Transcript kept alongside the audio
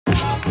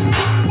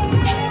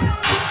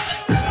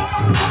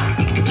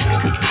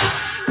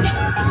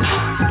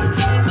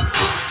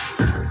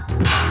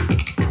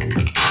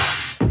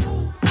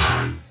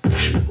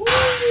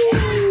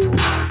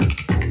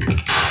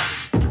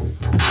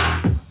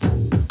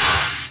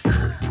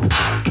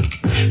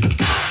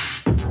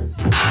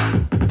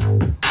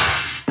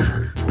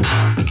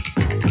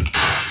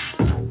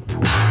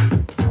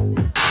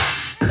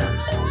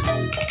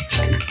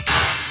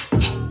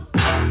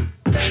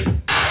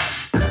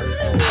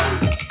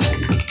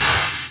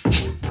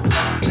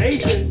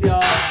sequence,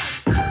 y'all.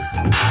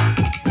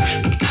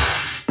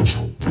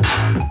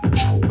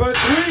 For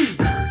 3,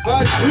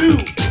 for 2,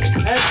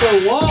 and for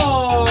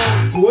 1.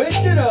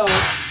 Switch it up.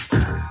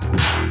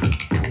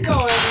 Let's go,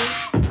 Amy.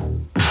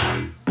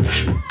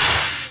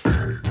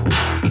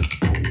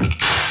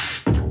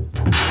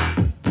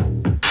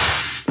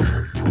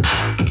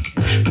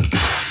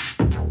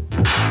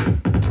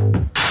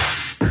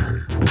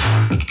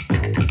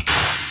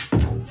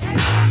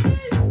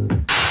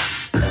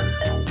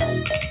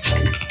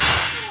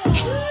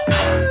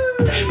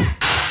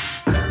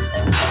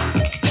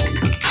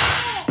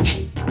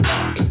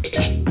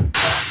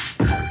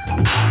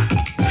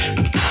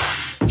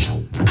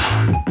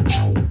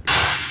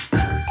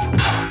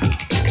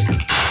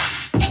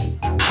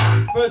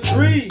 For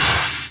 3,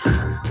 2,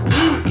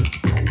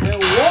 and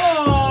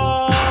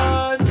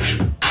 1.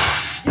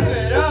 Give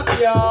it up,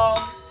 y'all.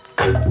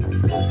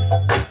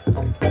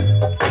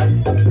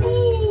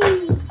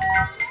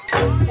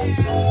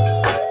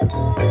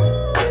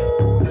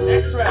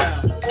 Next round.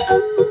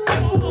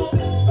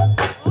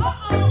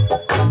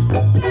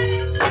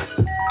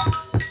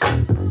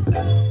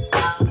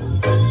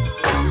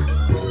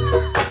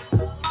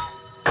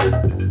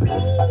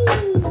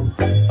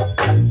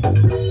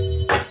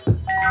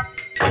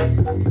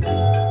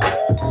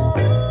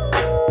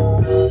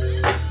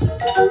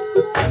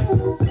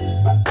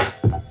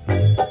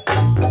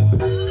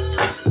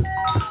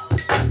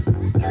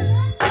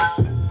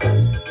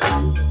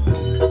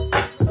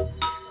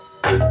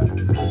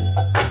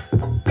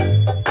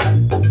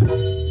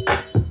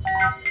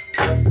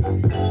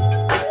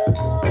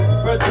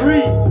 For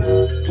 3,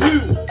 2,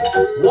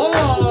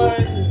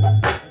 1.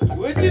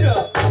 Switch it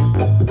up.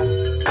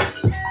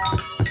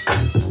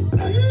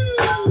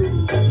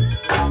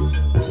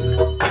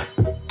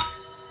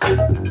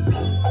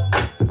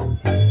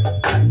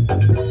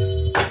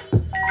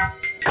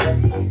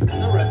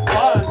 The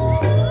response.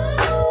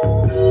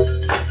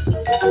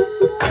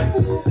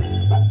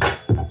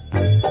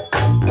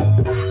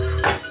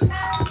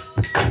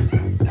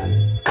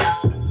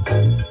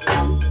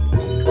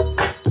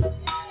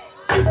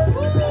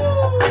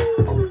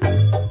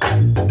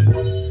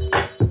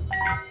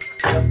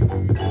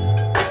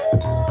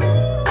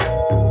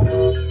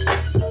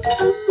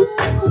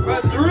 For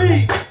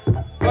 3,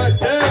 for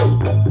 2,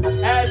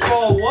 and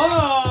for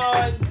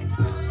 1.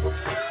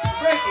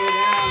 Break it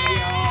down,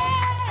 y'all.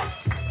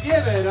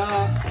 Give it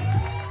up.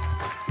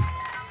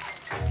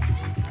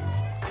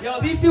 Yo,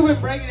 these two have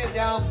been breaking it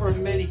down for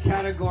many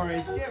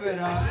categories. Give it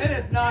up. It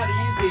is not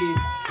easy.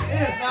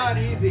 It is not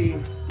easy.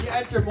 You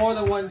enter more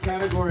than one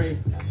category.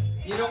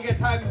 You don't get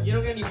time, you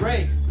don't get any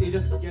breaks. You're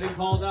just getting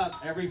called up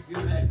every few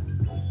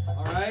minutes.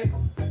 All right?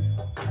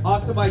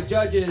 Off to my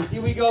judges.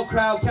 Here we go,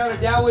 crowd. Count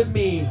it down with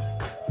me.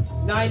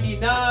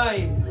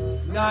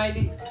 99,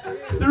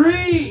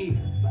 93,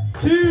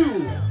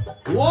 2,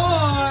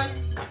 1.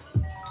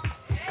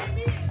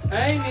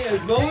 Amy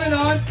is moving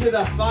on to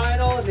the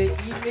final in the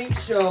evening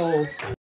show.